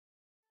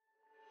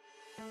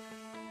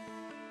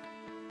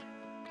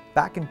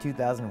Back in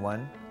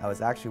 2001, I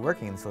was actually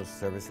working in social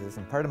services,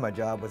 and part of my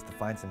job was to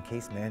find some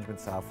case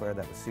management software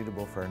that was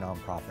suitable for a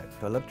nonprofit.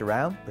 So I looked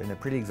around in a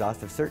pretty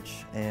exhaustive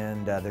search,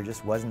 and there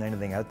just wasn't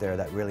anything out there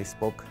that really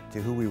spoke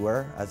to who we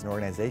were as an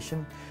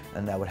organization,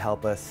 and that would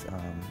help us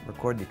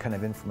record the kind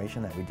of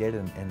information that we did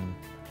in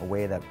a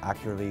way that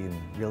accurately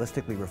and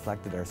realistically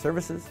reflected our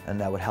services,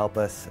 and that would help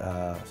us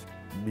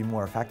be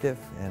more effective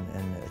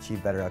and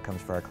achieve better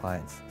outcomes for our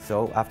clients.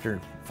 So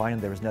after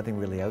finding there was nothing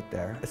really out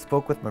there, I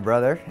spoke with my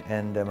brother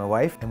and my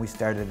wife, and we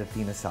started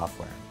Athena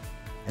Software.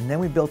 And then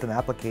we built an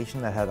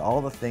application that had all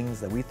the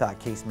things that we thought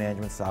case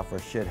management software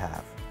should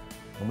have,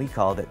 and we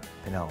called it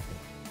Penelope.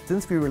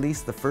 Since we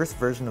released the first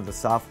version of the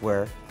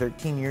software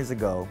 13 years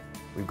ago,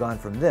 we've gone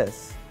from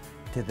this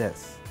to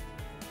this.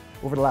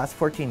 Over the last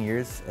 14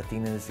 years,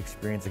 Athena has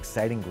experienced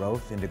exciting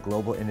growth into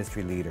global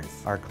industry leaders.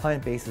 Our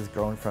client base has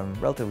grown from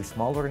relatively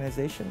small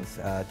organizations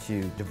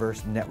to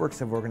diverse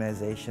networks of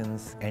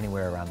organizations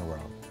anywhere around the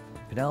world.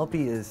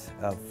 Penelope is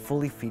a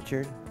fully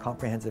featured,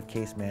 comprehensive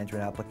case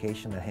management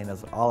application that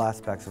handles all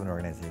aspects of an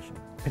organization.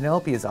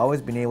 Penelope has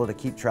always been able to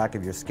keep track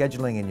of your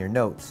scheduling and your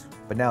notes,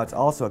 but now it's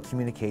also a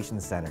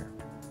communications center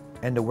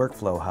and a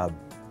workflow hub.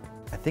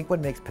 I think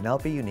what makes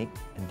Penelope unique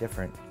and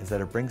different is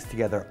that it brings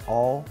together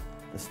all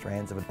the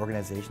strands of an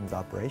organization's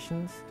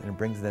operations, and it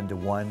brings them to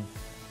one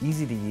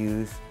easy to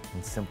use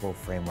and simple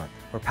framework.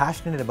 We're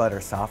passionate about our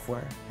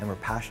software, and we're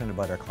passionate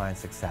about our client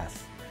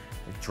success.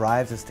 It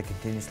drives us to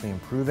continuously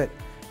improve it,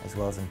 as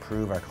well as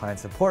improve our client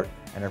support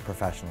and our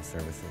professional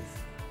services.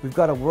 We've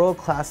got a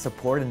world-class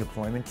support and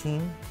deployment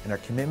team, and our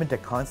commitment to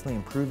constantly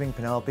improving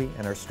Penelope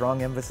and our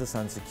strong emphasis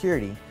on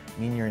security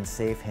mean you're in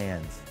safe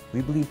hands.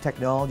 We believe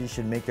technology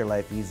should make your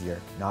life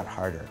easier, not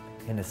harder.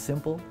 In a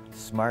simple,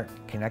 smart,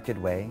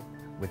 connected way,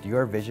 with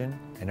your vision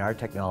and our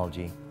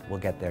technology, we'll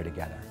get there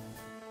together.